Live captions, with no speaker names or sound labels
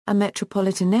A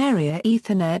Metropolitan Area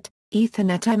Ethernet,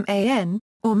 Ethernet MAN,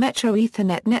 or Metro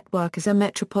Ethernet network is a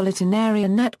metropolitan area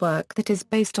network that is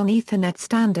based on Ethernet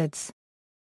standards.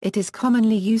 It is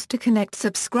commonly used to connect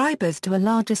subscribers to a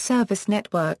larger service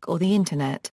network or the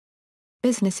Internet.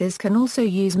 Businesses can also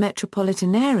use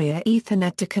Metropolitan Area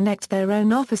Ethernet to connect their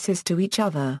own offices to each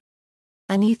other.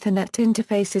 An Ethernet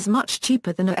interface is much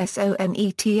cheaper than a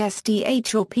SONET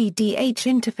SDH or PDH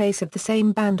interface of the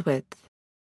same bandwidth.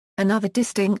 Another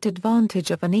distinct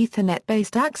advantage of an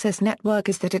Ethernet-based access network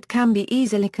is that it can be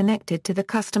easily connected to the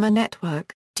customer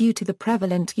network, due to the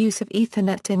prevalent use of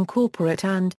Ethernet in corporate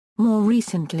and, more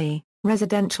recently,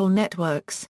 residential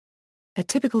networks. A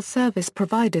typical service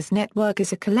provider's network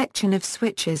is a collection of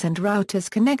switches and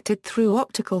routers connected through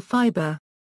optical fiber.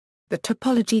 The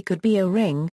topology could be a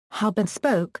ring, hub and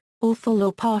spoke, or full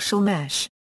or partial mesh.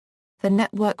 The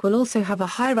network will also have a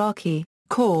hierarchy,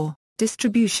 core,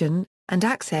 distribution, and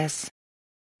access.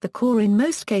 The core in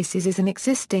most cases is an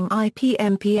existing IP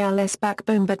Mpls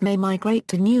backbone but may migrate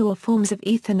to newer forms of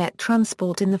Ethernet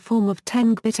transport in the form of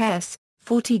 10 Gbps,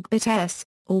 40 Gbps,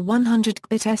 or 100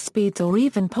 Gbps speeds or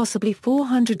even possibly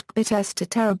 400 Gbps to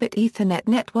Terabit Ethernet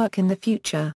network in the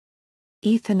future.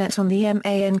 Ethernet on the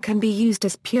MAN can be used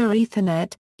as pure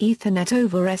Ethernet, Ethernet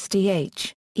over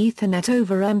SDH, Ethernet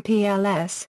over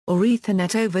Mpls, or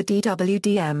Ethernet over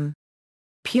DWDM.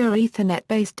 Pure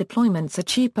Ethernet-based deployments are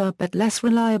cheaper but less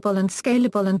reliable and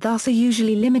scalable and thus are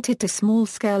usually limited to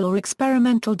small-scale or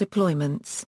experimental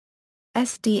deployments.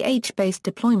 SDH-based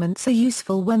deployments are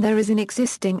useful when there is an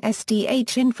existing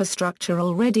SDH infrastructure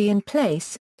already in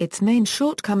place, its main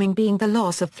shortcoming being the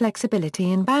loss of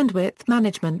flexibility in bandwidth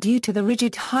management due to the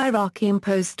rigid hierarchy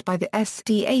imposed by the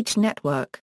SDH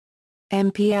network.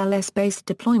 Mpls-based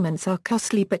deployments are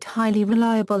costly but highly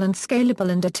reliable and scalable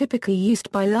and are typically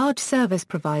used by large service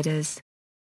providers.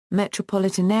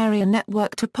 Metropolitan Area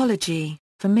Network Topology.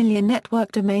 Familiar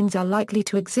network domains are likely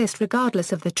to exist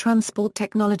regardless of the transport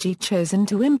technology chosen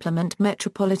to implement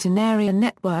metropolitan area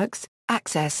networks,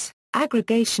 access,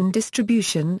 aggregation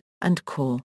distribution, and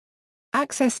core.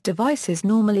 Access devices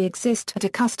normally exist at a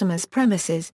customer's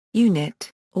premises,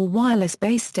 unit, or wireless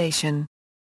base station.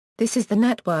 This is the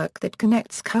network that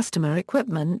connects customer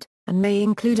equipment, and may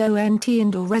include ONT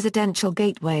and/or residential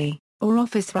gateway, or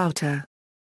office router.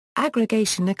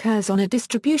 Aggregation occurs on a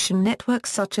distribution network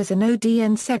such as an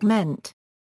ODN segment.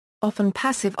 Often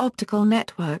passive optical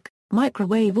network,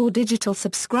 microwave or digital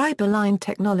subscriber line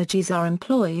technologies are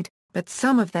employed, but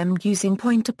some of them using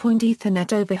point-to-point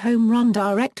Ethernet over home-run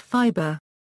direct fiber.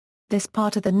 This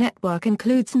part of the network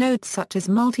includes nodes such as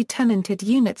multi-tenanted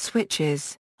unit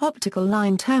switches, optical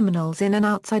line terminals in an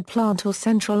outside plant or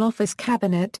central office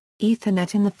cabinet,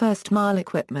 Ethernet in the first-mile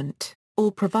equipment,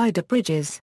 or provider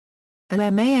bridges. A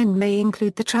MAN may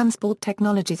include the transport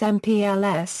technologies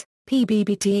Mpls,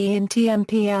 PBBTE and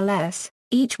TMPLS,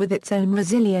 each with its own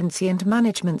resiliency and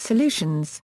management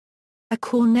solutions. A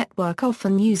core network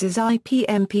often uses IP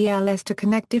Mpls to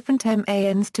connect different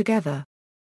MANs together.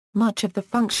 Much of the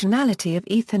functionality of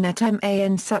Ethernet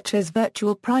MANs such as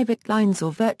virtual private lines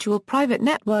or virtual private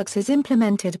networks is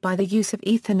implemented by the use of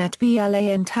Ethernet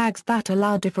VLAN tags that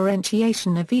allow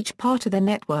differentiation of each part of the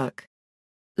network.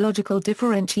 Logical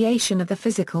differentiation of the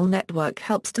physical network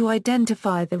helps to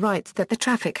identify the rights that the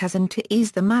traffic has and to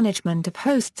ease the management of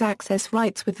hosts' access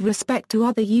rights with respect to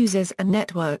other users and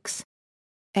networks.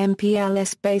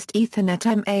 MPLS-based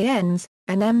Ethernet MANs.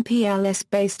 An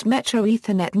MPLS-based Metro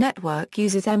Ethernet network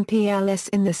uses MPLS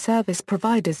in the service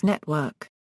provider's network.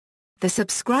 The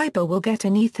subscriber will get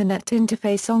an Ethernet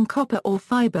interface on copper or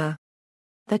fiber.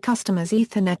 The customer's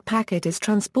Ethernet packet is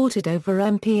transported over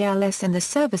MPLS and the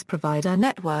service provider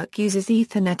network uses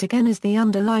Ethernet again as the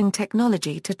underlying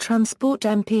technology to transport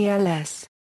MPLS.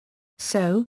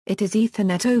 So, it is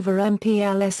Ethernet over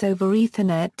MPLS over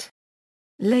Ethernet.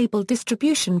 Label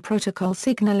distribution protocol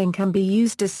signaling can be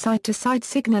used as site-to-site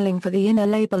signaling for the inner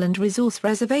label, and resource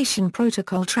reservation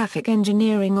protocol traffic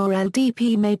engineering or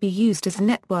LDP may be used as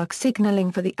network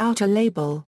signaling for the outer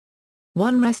label.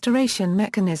 One restoration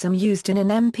mechanism used in an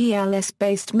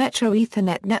MPLS-based Metro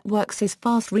Ethernet networks is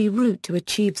fast reroute to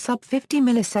achieve sub-50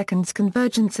 milliseconds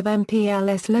convergence of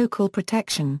MPLS local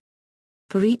protection.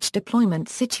 For each deployment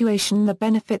situation, the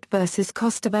benefit versus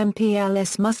cost of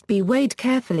MPLS must be weighed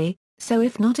carefully. So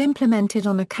if not implemented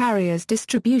on a carrier's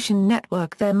distribution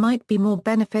network, there might be more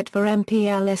benefit for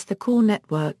MPLS, the core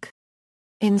network.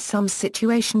 In some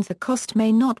situations the cost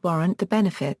may not warrant the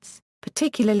benefits,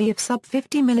 particularly if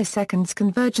sub-50 milliseconds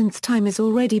convergence time is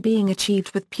already being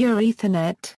achieved with pure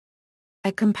Ethernet.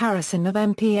 A comparison of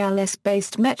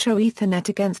MPLS-based Metro Ethernet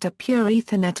against a pure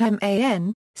Ethernet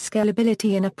MAN,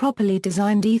 Scalability in a properly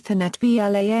designed Ethernet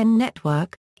VLAN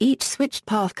network, each switched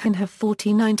path can have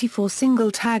 4094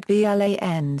 single-tag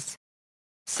VLANs.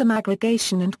 Some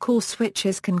aggregation and core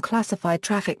switches can classify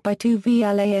traffic by two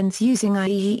VLANs using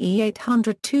IEEE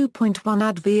 802.1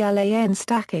 add VLAN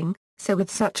stacking, so with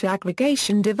such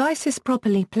aggregation devices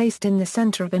properly placed in the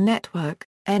center of a network,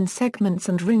 end segments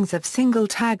and rings of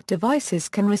single-tag devices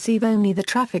can receive only the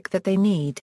traffic that they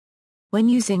need. When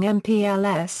using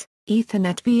Mpls,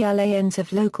 Ethernet VLANs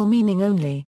have local meaning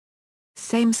only.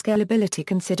 Same scalability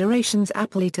considerations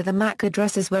apply to the MAC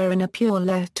addresses where in a pure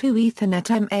Layer 2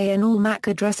 Ethernet MAN all MAC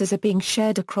addresses are being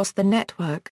shared across the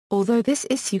network, although this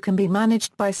issue can be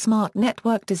managed by smart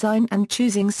network design and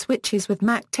choosing switches with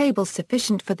MAC tables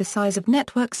sufficient for the size of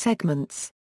network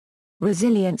segments.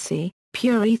 Resiliency.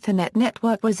 Pure Ethernet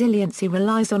network resiliency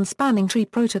relies on spanning tree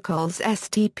protocols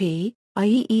STP,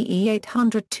 IEEE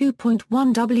 802.1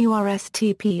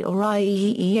 WRSTP or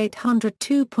IEEE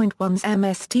 802.1's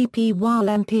MSTP, while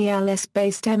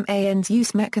MPLS-based MANs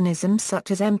use mechanisms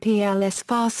such as MPLS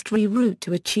fast reroute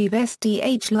to achieve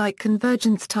SDH-like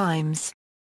convergence times.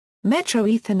 Metro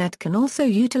Ethernet can also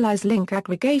utilize link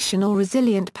aggregation or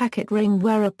resilient packet ring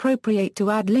where appropriate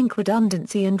to add link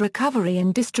redundancy and recovery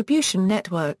in distribution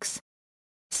networks.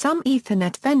 Some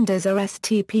Ethernet vendors are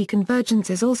STP convergence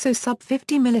is also sub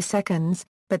 50 milliseconds,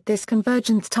 but this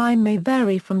convergence time may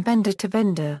vary from vendor to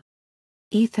vendor.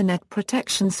 Ethernet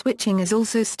protection switching is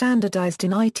also standardized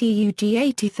in ITU-G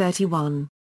 8031.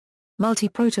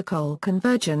 Multi-protocol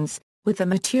convergence, with the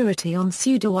maturity on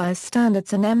pseudowire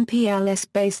standards and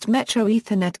MPLS-based Metro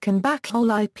Ethernet can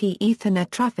backhaul IP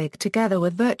Ethernet traffic together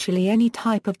with virtually any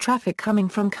type of traffic coming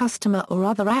from customer or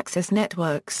other access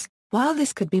networks. While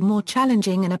this could be more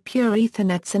challenging in a pure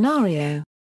Ethernet scenario.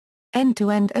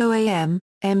 End-to-end OAM,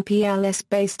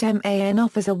 MPLS-based MAN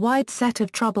offers a wide set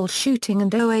of troubleshooting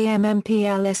and OAM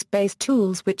MPLS-based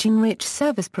tools which enrich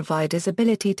service providers'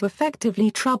 ability to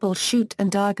effectively troubleshoot and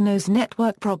diagnose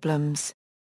network problems.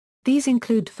 These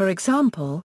include, for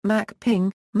example, MAC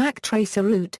ping, MAC tracer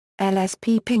route,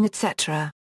 LSP ping, etc.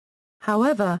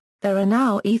 However, there are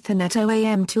now Ethernet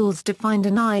OAM tools defined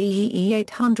in IEEE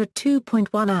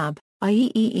 802.1 AB,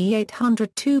 IEEE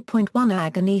 802.1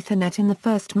 AG and Ethernet in the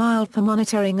first mile for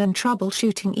monitoring and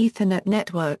troubleshooting Ethernet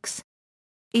networks.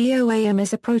 EOAM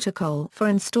is a protocol for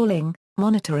installing,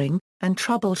 monitoring, and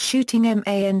troubleshooting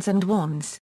MANs and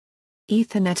WANs.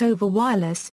 Ethernet over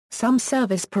wireless. Some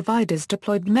service providers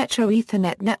deployed Metro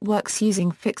Ethernet networks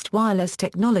using fixed wireless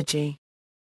technology.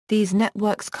 These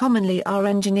networks commonly are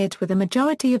engineered with a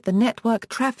majority of the network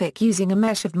traffic using a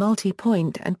mesh of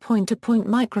multi-point and point-to-point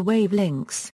microwave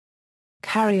links.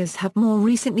 Carriers have more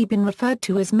recently been referred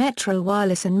to as Metro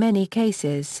Wireless in many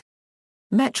cases.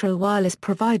 Metro Wireless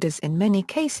providers in many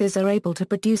cases are able to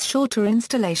produce shorter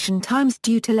installation times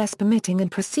due to less permitting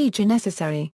and procedure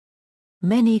necessary.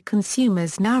 Many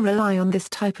consumers now rely on this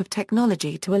type of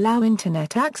technology to allow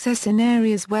Internet access in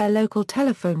areas where local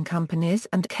telephone companies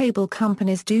and cable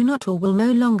companies do not or will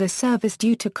no longer service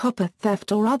due to copper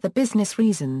theft or other business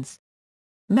reasons.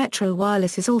 Metro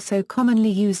Wireless is also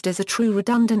commonly used as a true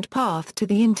redundant path to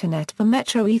the Internet for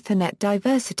Metro Ethernet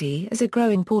diversity, as a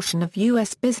growing portion of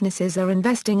U.S. businesses are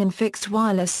investing in fixed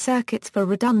wireless circuits for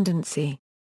redundancy.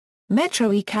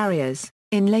 Metro E-carriers.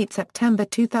 In late September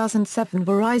 2007,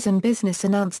 Verizon Business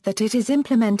announced that it is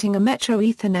implementing a Metro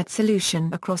Ethernet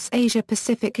solution across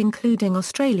Asia-Pacific including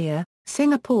Australia,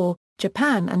 Singapore,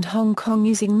 Japan and Hong Kong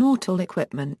using Nortel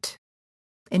equipment.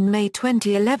 In May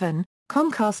 2011,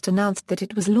 Comcast announced that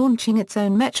it was launching its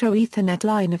own Metro Ethernet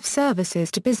line of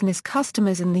services to business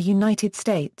customers in the United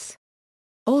States.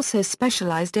 Also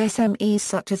specialized SMEs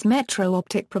such as Metro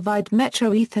Optic provide Metro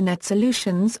Ethernet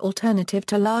solutions alternative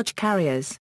to large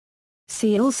carriers.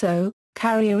 See also,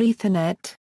 Carrier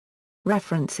Ethernet.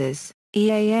 References,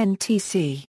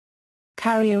 EANTC.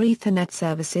 Carrier Ethernet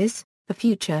Services, the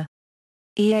Future.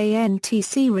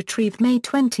 EANTC retrieved May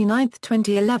 29,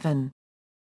 2011.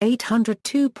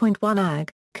 802.1 AG,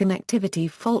 Connectivity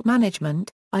Fault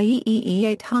Management,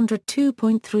 IEEE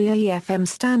 802.3 AFM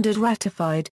Standard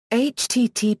Ratified,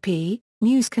 HTTP,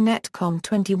 NewsConnectCom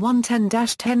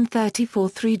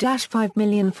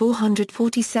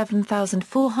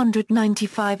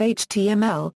 2110-1034-3-5447495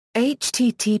 HTML,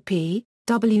 http,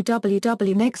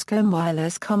 www.nextcom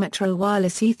wireless.com Metro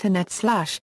Wireless Ethernet /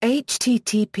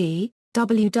 http,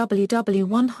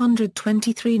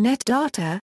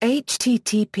 www.123netdata,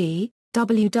 http,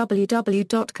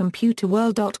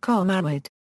 www.computerworld.com Arwid.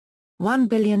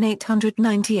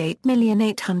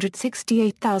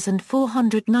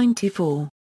 1,898,868,494.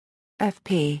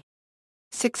 FP.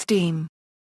 16.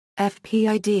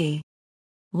 FPID.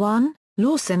 1,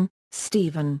 Lawson,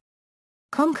 Stephen.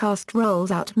 Comcast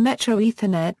rolls out Metro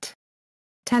Ethernet.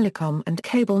 Telecom and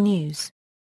Cable News.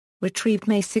 Retrieved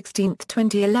May 16,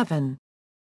 2011.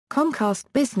 Comcast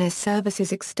Business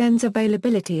Services extends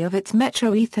availability of its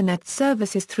Metro Ethernet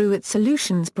services through its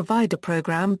solutions provider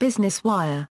program Business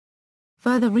Wire.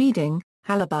 Further reading,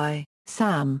 Halaby,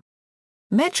 Sam.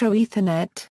 Metro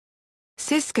Ethernet.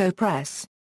 Cisco Press.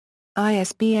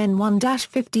 ISBN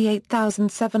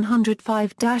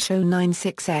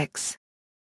 1-58705-096X.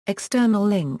 External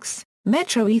links,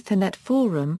 Metro Ethernet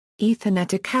Forum,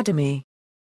 Ethernet Academy.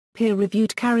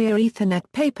 Peer-reviewed Carrier Ethernet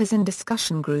papers and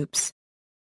discussion groups.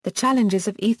 The Challenges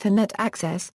of Ethernet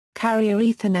Access, Carrier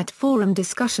Ethernet Forum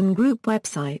discussion group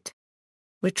website.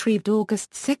 Retrieved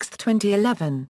August 6, 2011.